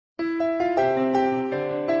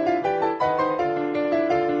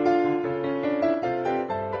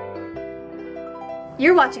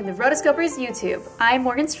You're watching the Rotoscopers YouTube. I'm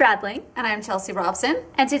Morgan Stradling. And I'm Chelsea Robson.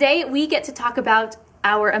 And today we get to talk about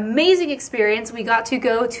our amazing experience. We got to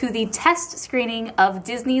go to the test screening of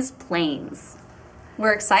Disney's Planes.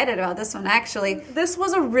 We're excited about this one, actually. This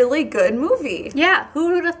was a really good movie. Yeah,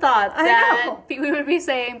 who would have thought that we would be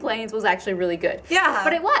saying Planes was actually really good? Yeah.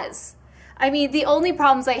 But it was. I mean, the only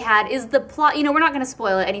problems I had is the plot. You know, we're not going to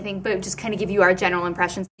spoil anything, but just kind of give you our general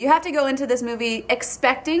impressions. You have to go into this movie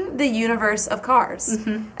expecting the universe of Cars.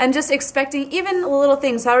 And just expecting even little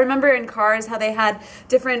things. So I remember in Cars how they had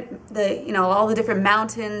all the different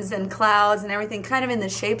mountains and clouds and everything kind of in the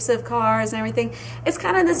shapes of cars and everything. It's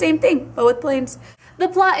kind of the same thing, but with planes. The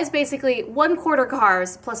plot is basically 1/4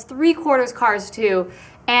 Cars plus 3/4 Cars 2,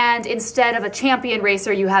 and instead of a champion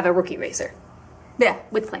racer, you have a rookie racer. Yeah.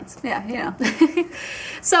 With planes. Yeah, you know.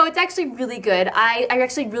 So it's actually really good. I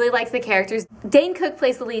actually really liked the characters. Dane Cook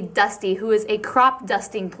plays the lead, Dusty, who is a crop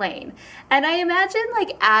dusting plane. And I imagine,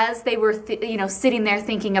 like, as they were, sitting there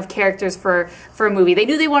thinking of characters for a movie, they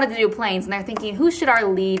knew they wanted to do planes, and they're thinking, who should our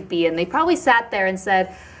lead be? And they probably sat there and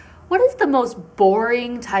said, what is the most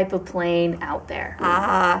boring type of plane out there?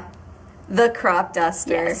 The crop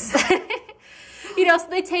duster. Yes. So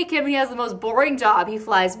they take him, he has the most boring job. He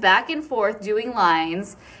flies back and forth doing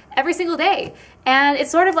lines every single day. And it's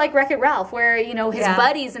sort of like Wreck-It Ralph, where, his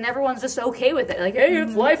buddies and everyone's just okay with it. Like, hey,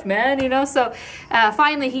 it's life, man, So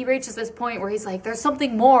finally he reaches this point where he's like, there's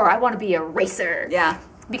something more. I want to be a racer. Yeah.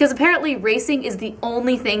 Because apparently racing is the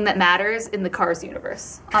only thing that matters in the Cars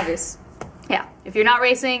universe. Obvious. Yeah. If you're not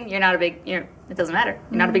racing, you're not a big, it doesn't matter.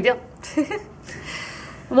 You're not a big deal.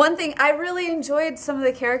 One thing, I really enjoyed some of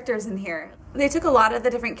the characters in here. They took a lot of the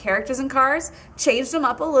different characters in Cars, changed them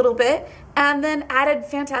up a little bit, and then added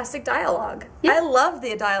fantastic dialogue. Yeah. I love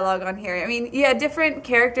the dialogue on here. I mean, you had different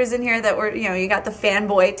characters in here that were, you got the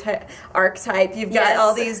fanboy archetype. You've got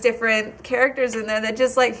all these different characters in there that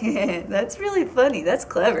just like, that's really funny. That's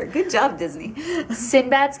clever. Good job, Disney.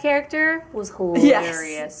 Sinbad's character was hilarious.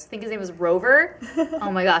 Yes. I think his name was Rover.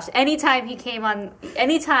 Oh my gosh. Anytime he came on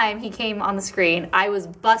the screen, I was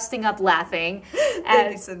busting up laughing.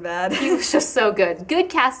 Thank you, Sinbad. He was just so good. Good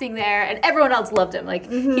casting there, and everyone else loved him. Like,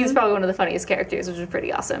 he was probably one of the funniest characters, which was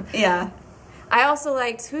pretty awesome. Yeah. I also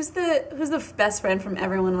liked, who's the best friend from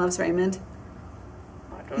Everyone Loves Raymond?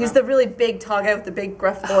 He's the really big tall guy with the big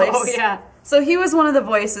gruff voice. Oh, yeah. So he was one of the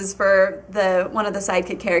voices for one of the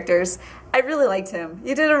sidekick characters. I really liked him.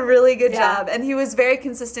 He did a really good job, and he was very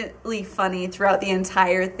consistently funny throughout the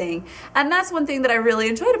entire thing. And that's one thing that I really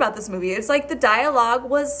enjoyed about this movie. It's like the dialogue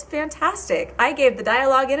was fantastic. I gave the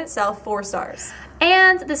dialogue in itself 4 stars.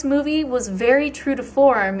 And this movie was very true to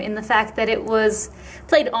form in the fact that it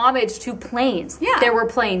played homage to planes. Yeah. There were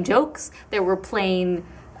plane jokes. There were plane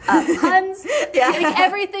puns. Like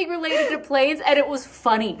everything related to planes, and it was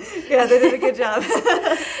funny. Yeah, they did a good job.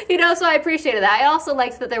 So I appreciated that. I also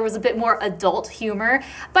liked that there was a bit more adult humor.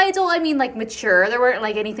 By adult, I mean like mature. There weren't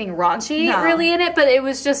like anything raunchy really in it, but it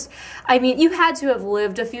was just, you had to have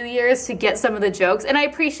lived a few years to get some of the jokes, and I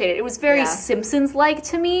appreciate it. It was very Simpsons-like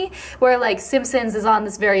to me, where like Simpsons is on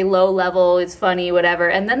this very low level, it's funny, whatever,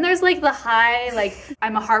 and then there's like the high, like,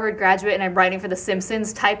 I'm a Harvard graduate and I'm writing for the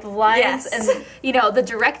Simpsons type of lines. Yes. And, the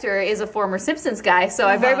director is a former Simpsons guy, so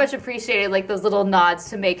I very much appreciated like those little nods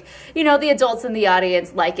to make, the adults in the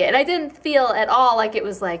audience like it. And I didn't feel at all like it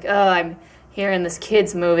was like, oh, I'm here in this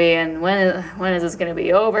kid's movie, and when is this going to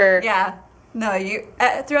be over? Yeah. No,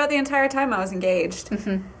 throughout the entire time I was engaged.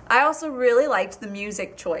 I also really liked the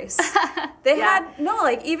music choice. They had,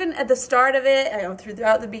 even at the start of it,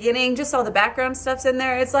 throughout the beginning, just all the background stuff's in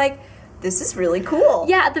there. It's like, this is really cool.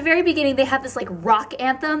 Yeah, at the very beginning, they have this like rock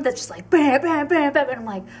anthem that's just like bam, bam, bam, bam, and I'm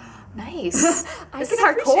like, nice. This is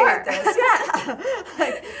hardcore. This. Yeah,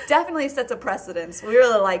 like, definitely sets a precedence. We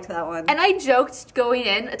really liked that one. And I joked going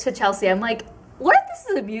in to Chelsea, I'm like, what if this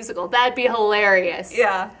is a musical? That'd be hilarious.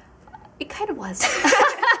 Yeah, it kind of was.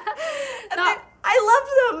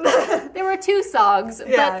 I loved them. There were 2 songs,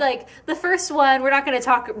 but like the first one, we're not going to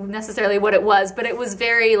talk necessarily what it was, but it was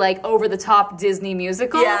very like over the top Disney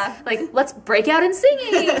musical. Yeah. Like, let's break out in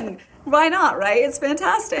singing. Why not, right? It's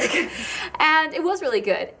fantastic. And it was really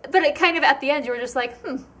good. But it kind of at the end, you were just like,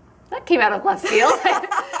 that came out of left field.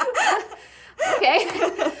 Okay.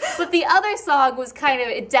 But the other song was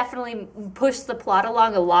it definitely pushed the plot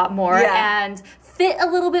along a lot more and fit a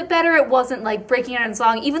little bit better. It wasn't like breaking out in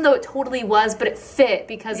song, even though it totally was, but it fit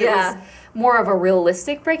because it was more of a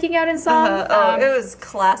realistic breaking out in song. It was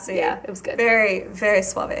classy. Yeah, it was good. Very, very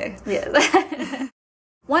suave. Yeah.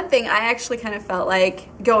 One thing I actually kind of felt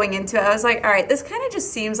like going into it, I was like, all right, this kind of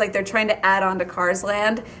just seems like they're trying to add on to Cars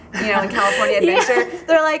Land, you know, in California Adventure. Yeah.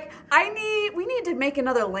 They're like, we need to make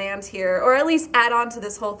another land here, or at least add on to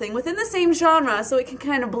this whole thing within the same genre so it can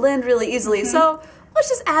kind of blend really easily. So let's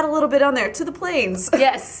just add a little bit on there to the planes.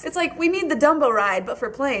 Yes. It's like we need the Dumbo ride, but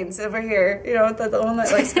for planes over here. You know, the one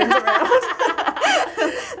that like spins around.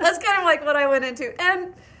 That's kind of like what I went into.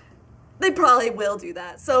 And they probably will do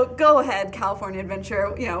that. So go ahead, California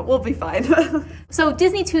Adventure. You know, we'll be fine. So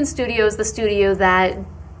Disney Toon Studios, the studio that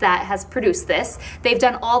has produced this, they've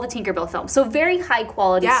done all the Tinkerbell films. So very high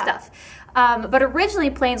quality stuff. But originally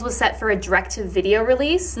Planes was set for a direct-to-video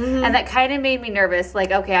release, and that kind of made me nervous.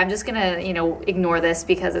 Like, okay, I'm just gonna, you know, ignore this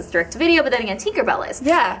because it's direct-to-video, but then again, Tinkerbell is.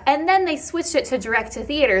 Yeah. And then they switched it to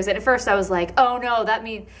direct-to-theaters, and at first I was like, oh no, that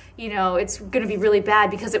means, you know, it's gonna be really bad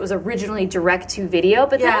because it was originally direct-to-video.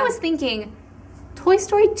 But then I was thinking, Toy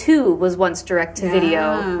Story 2 was once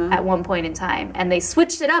direct-to-video at one point in time, and they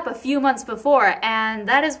switched it up a few months before, and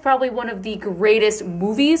that is probably one of the greatest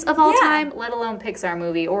movies of all time, let alone Pixar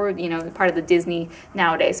movie, or, you know, part of the Disney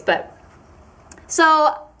nowadays. But,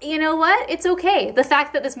 so, you know what? It's okay. The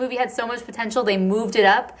fact that this movie had so much potential, they moved it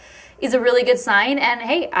up, is a really good sign, and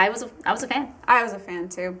hey, I was a fan. I was a fan,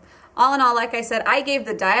 too. All in all, like I said, I gave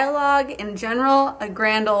the dialogue in general a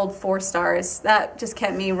grand old 4 stars. That just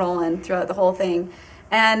kept me rolling throughout the whole thing.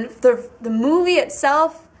 And the movie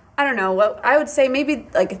itself, I don't know, what I would say maybe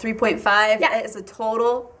like a 3.5 as a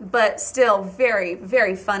total, but still very,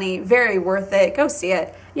 very funny, very worth it. Go see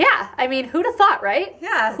it. Yeah, I mean, who'd have thought, right?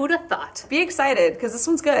 Yeah. Who'd have thought? Be excited, because this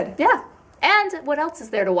one's good. Yeah. And what else is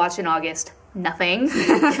there to watch in August? Nothing.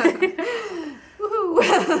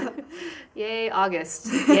 Woohoo! Yay, August.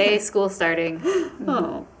 Yay, school starting.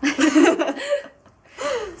 Oh.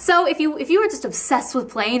 So if you were just obsessed with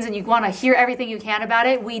planes and you want to hear everything you can about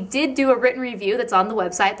it, we did do a written review that's on the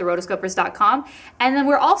website, therotoscopers.com. And then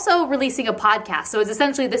we're also releasing a podcast. So it's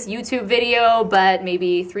essentially this YouTube video, but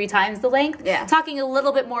maybe 3 times the length. Yeah. Talking a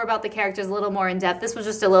little bit more about the characters, a little more in depth. This was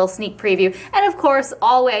just a little sneak preview. And of course,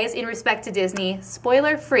 always in respect to Disney,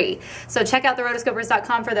 spoiler free. So check out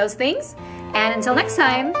therotoscopers.com for those things. And until next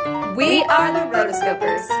time, we are the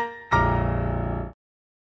Rotoscopers.